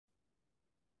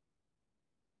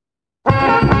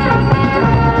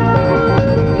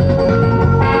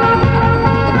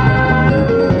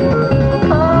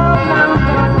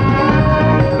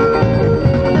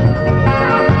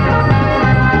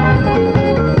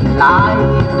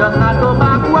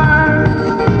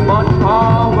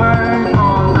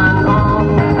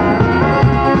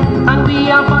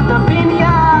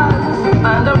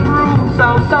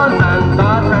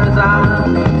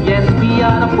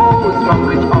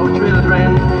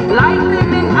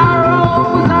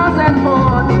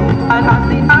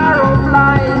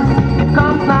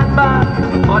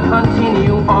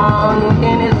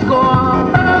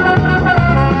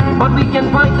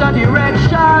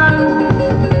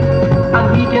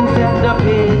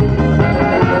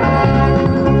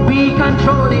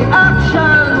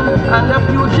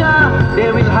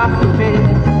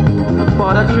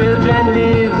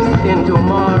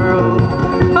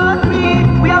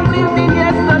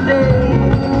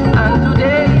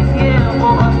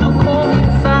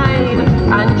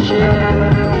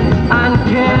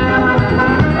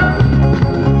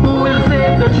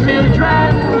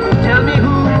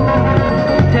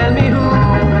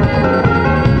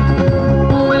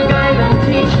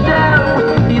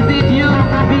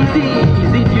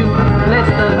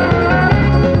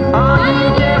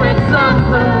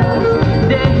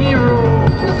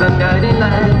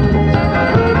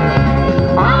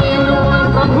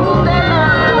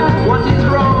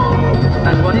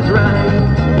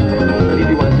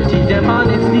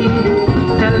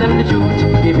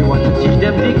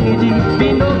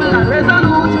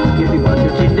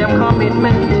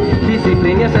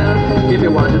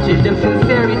teach them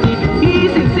sincerity. Be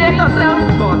sincere yourself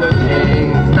for the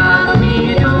things that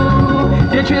we do.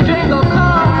 The children go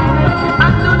come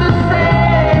and do the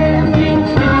same things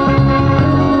too.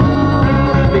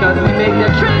 Because we make the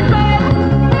children.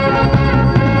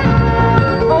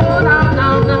 Oh, now,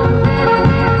 now, now.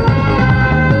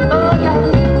 Oh, yeah.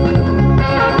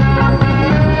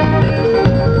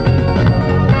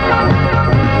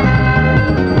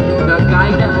 The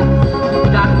guidance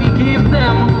that we give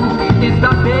them is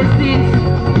the basis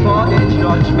for their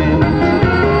judgment.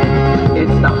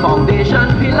 It's the foundation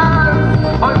pillar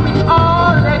on which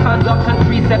all their conduct and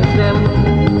precepts them.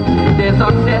 Their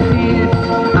successes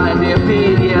and their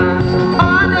failures,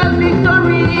 all their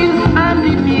victories and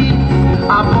defeats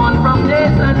are born from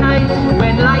days and nights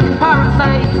when, like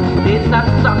parasites, they start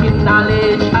sucking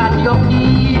knowledge at your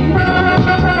feet.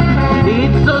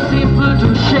 It's so simple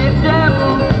to shape them.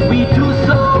 We do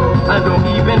so and don't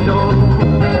even know.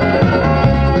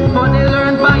 For they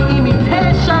learn by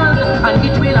imitation, and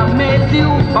it will amaze you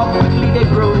how quickly they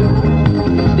grow.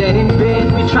 Then in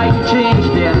vain we try to change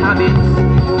their habits.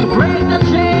 To break the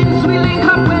chains we link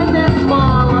up when they're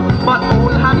small. But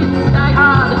old habits die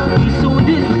hard, we soon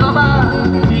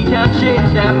discover we can't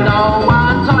change them now.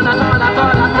 One ton at all, at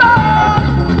all, at all.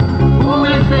 Who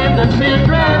will save the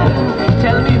children?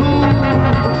 Tell me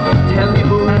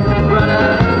who, brother.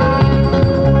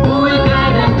 Who will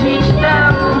guide and teach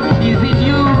them? Is it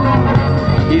you?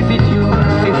 Is it you,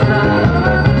 sister?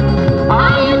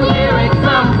 Are you their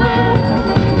example,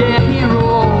 their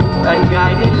hero and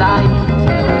guiding light?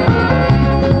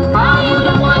 Are you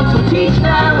the one to teach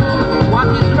them what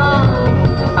is wrong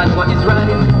and what is right?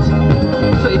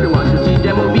 So if you want to teach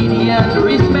them obedience,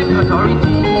 respect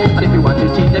authority, and if you want to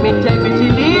teach them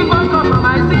integrity, leave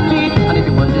uncompromisingly, and if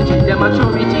you want to teach them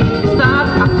maturity, start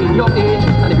acting your age,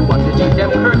 and if you want to teach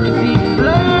them courtesy,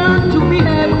 learn to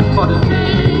behave for the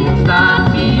things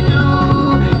that we do.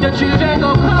 The children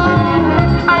go come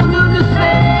and do the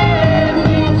same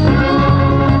things too,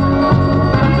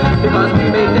 because we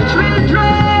make the children.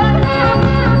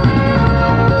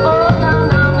 Oh, no,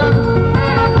 no, no.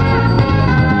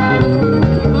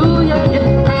 Ooh, yeah, yeah.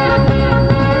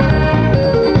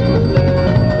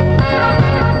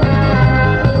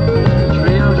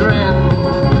 Children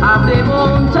have their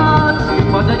own thoughts,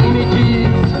 but the images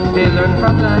they learn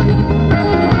from life.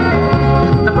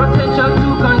 The potential to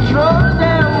control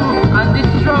them and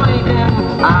destroy them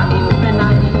are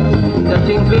infinite. The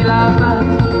things we laugh at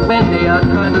when they are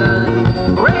toddlers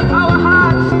break our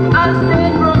hearts as they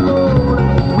grow old.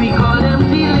 We call them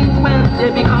delinquents,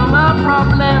 they become a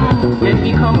problem. Then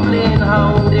we complain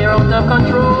how they're out of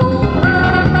control.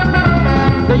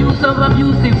 The use of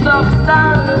abusive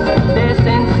substance, their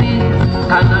senses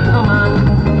cannot command.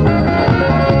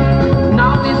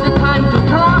 Now is the time to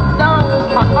clamp down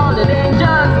on all the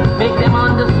dangers, make them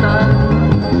understand.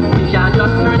 We can't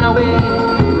just turn away,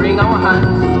 wring our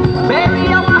hands,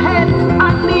 bury our heads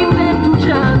and leave them to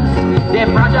chance. Their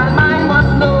fragile mind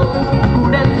must know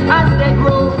prudence as they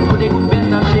grow, so they could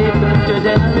better shape the future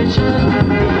generation.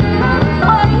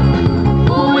 Why?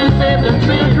 Who will save the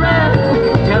children?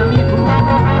 Tell me who,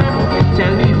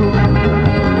 tell me who.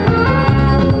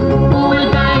 Who will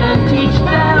guide and teach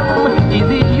them? Is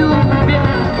it you, Ben?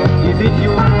 Is it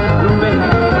you, Ruben?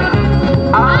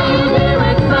 Are you their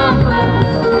example,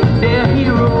 their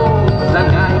heroes and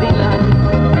guiding light?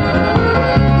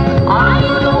 Are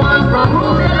you the one from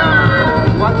whom they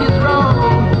learn what is wrong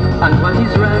and what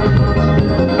is right?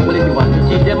 Well, if you want to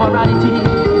teach them morality,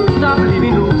 stop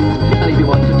living loose. And if you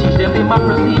want to teach them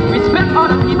democracy, respect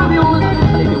other people's views.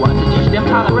 And if you want to teach them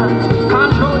tolerance,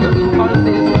 control your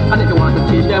impulses. And if you want to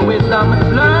teach them wisdom,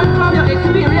 learn from your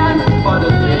experience. For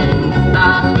the things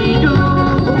that we do,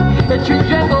 the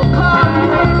children will come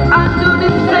and do the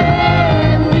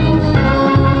same things too.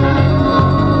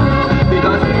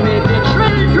 Because we make the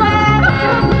children.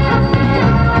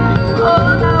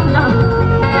 Oh, now, now.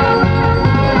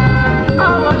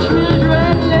 Our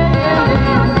children,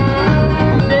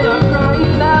 they are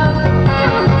crying out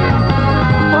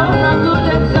for a good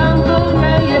example,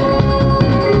 yeah, yeah.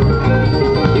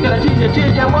 You gotta teach your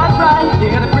children what's right. You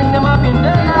gotta bring them up in the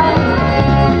light.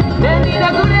 They need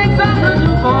a good example to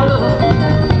follow,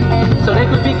 so they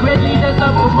could be great leaders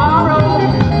of tomorrow.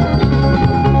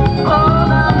 Oh,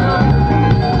 no, no.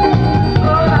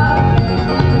 Oh, no.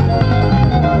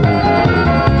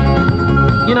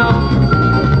 You know,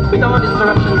 with all this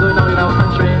corruption going on in our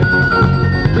country,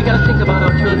 we gotta think about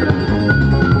our children.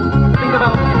 Think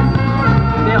about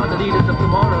they are the leaders of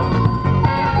tomorrow.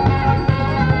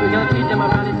 We gotta teach them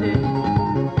morality,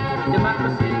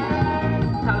 democracy,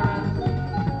 tolerance,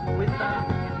 wisdom.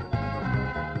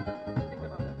 Think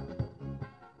about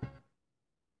that.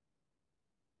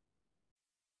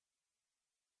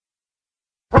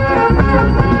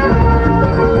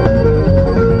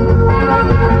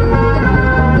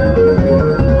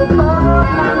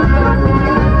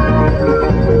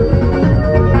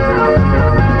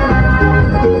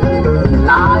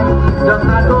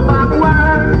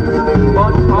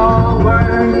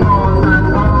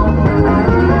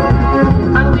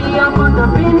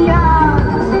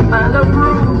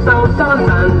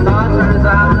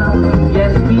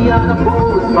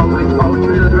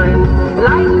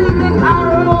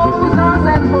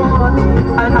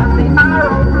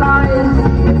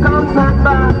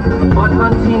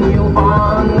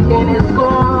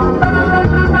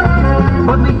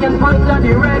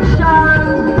 direction,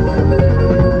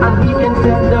 and we can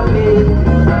set the pace.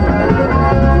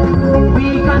 We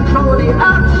control the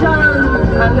action,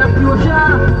 and the future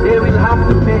they will have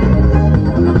to face.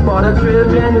 For the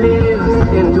children lives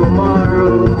in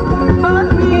tomorrow, but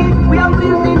we are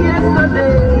living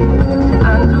yesterday,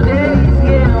 and today is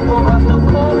here for us to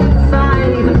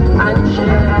coincide and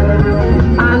share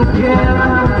and care.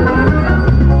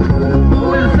 Who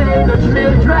will save the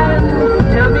children?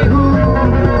 Tell me who?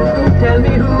 Tell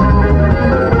me who?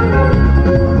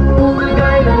 Who will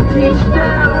guide and teach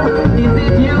them? Is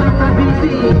it you, BC?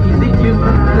 Is it you,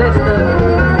 Lester?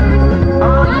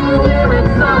 Are you their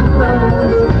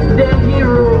examples, their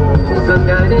heroes and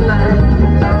guiding lights?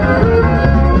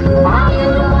 Are you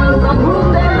the ones from whom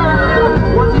they learn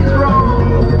what is wrong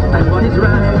and what is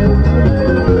right?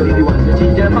 If you want to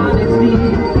teach them honesty,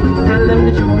 tell them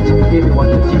the truth. If you want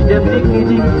to teach them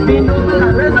dignity, be noble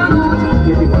and resolute.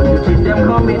 If you want to teach them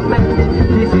commitment,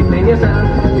 discipline yourself.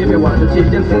 If you want to teach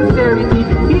them sincerity,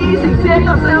 be sincere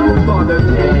yourself. For the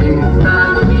things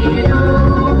that we do,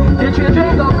 the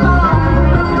children go come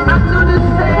and do the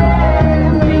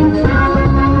same thing too.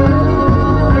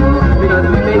 Because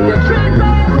we make the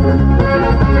children.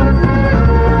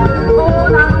 Oh,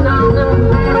 no, no, no.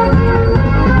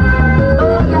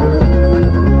 Oh, yeah.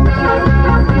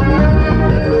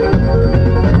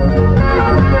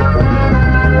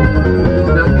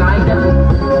 The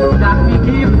guidance that we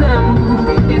give them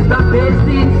is the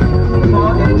basis for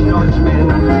their judgment.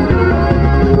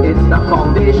 It's the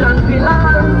foundation pillar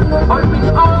on which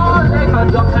all their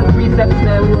conduct and precepts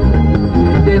them.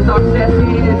 Their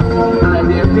successes and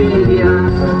their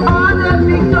failures, all their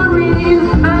victories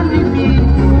and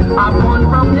defeats are born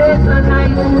from day to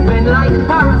night. When like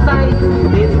parasites,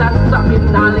 they start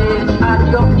sucking knowledge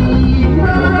at your feet.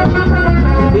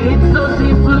 It's so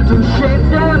simple to shape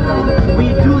them. We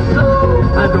do so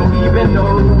and don't even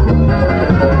know.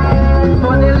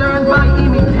 For they learn by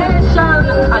imitation,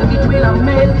 and it will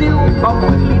amaze you how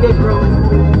quickly they grow.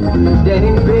 Then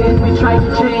in vain we try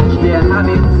to change their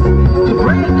habits. To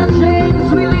break the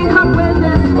chains we link up when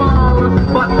they're small.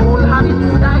 But old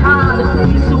habits die hard,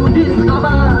 we soon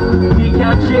discover we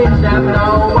can't change them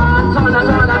now. One turn, a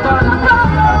turn, a turn, a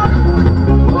turn.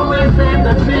 Who will save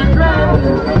the children?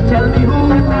 Tell me who?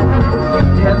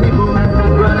 Tell me who,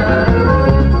 brother?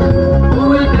 Who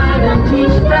will guide and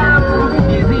teach them?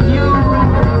 Is it you?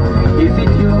 Is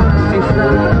it you,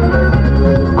 sister?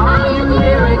 Are you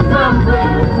their example,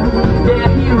 their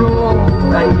hero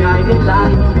and guiding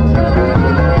light?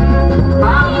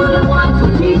 Are you the one to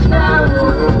teach them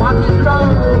what is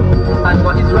wrong and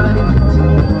what is right?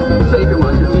 So if you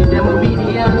want to teach them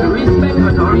obedience, respect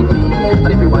authority,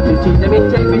 and if you want to teach them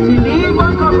integrity, leave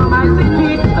uncompromising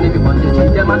feet, and if you want to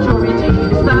teach them maturity,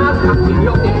 start acting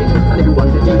your age, and if you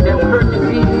want to teach them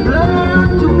courtesy,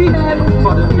 learn to behave.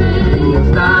 For the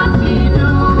things that we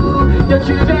do, the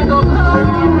children go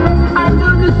home and do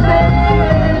the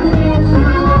same thing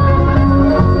too.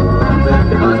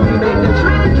 Because we make the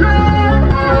children.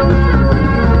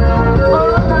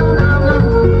 Oh, no, no, no.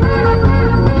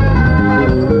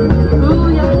 Ooh,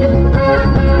 yeah, yeah.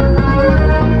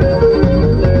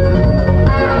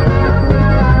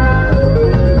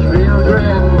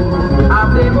 Children have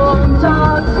their own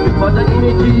thoughts, but the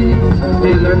images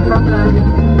they learn from life.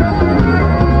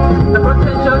 The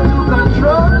potential to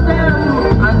control them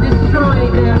and destroy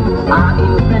them are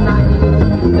infinite.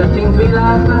 The things we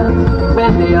laugh at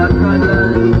when they are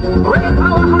cuddling break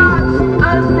our hearts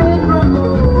as they grow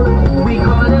old. We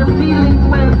call them feelings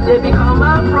when they become a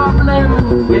problem,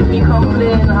 yet we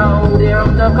complain how they're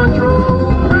out of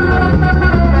control.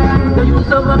 The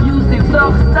use of abusive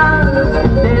substance,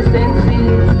 their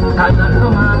senses cannot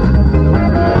command.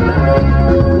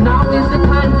 Now is the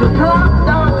time to clamp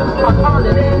down on all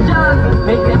the dangers,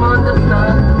 make them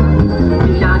understand.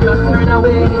 We can't just turn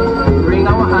away, bring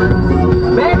our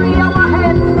hands, bury our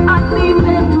heads and leave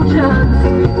them to chance.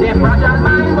 Their fragile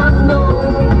mind must know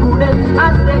prudence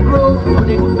as they grow, so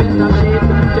they could better shape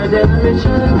the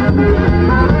generation.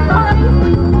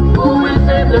 Who will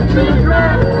save the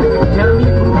children? Tell me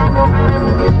who?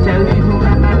 Tell me who?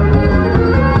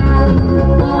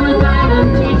 Who will guide and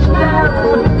teach them?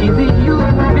 Is it you,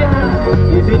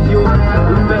 yeah? Is it you,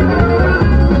 Ruben?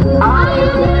 Are you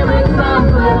their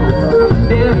examples,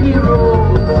 their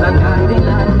heroes and guiding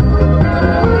light?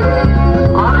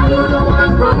 Are you the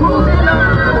one from whom they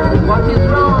learn what is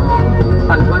wrong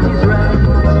and what is right?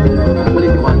 Well,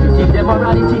 if you want to teach them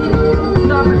morality,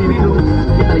 stop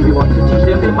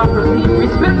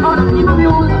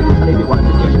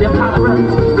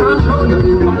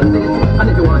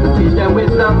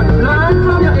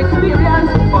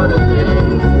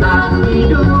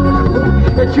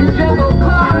children will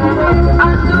come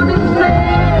and do the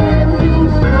same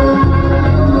things too.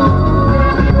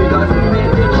 Because we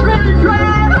made the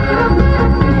children.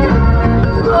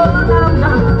 Oh,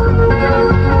 now.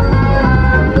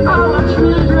 Our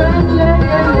children,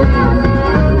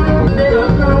 they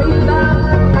are growing up.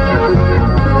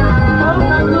 Oh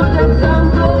my goodness, I'm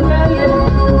so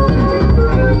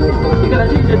you gotta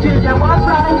teach your children what's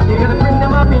right. You gotta bring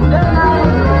them up in their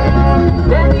life.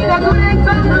 They need a good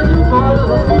example to follow,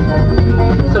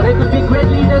 so they could be great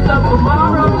leaders of tomorrow.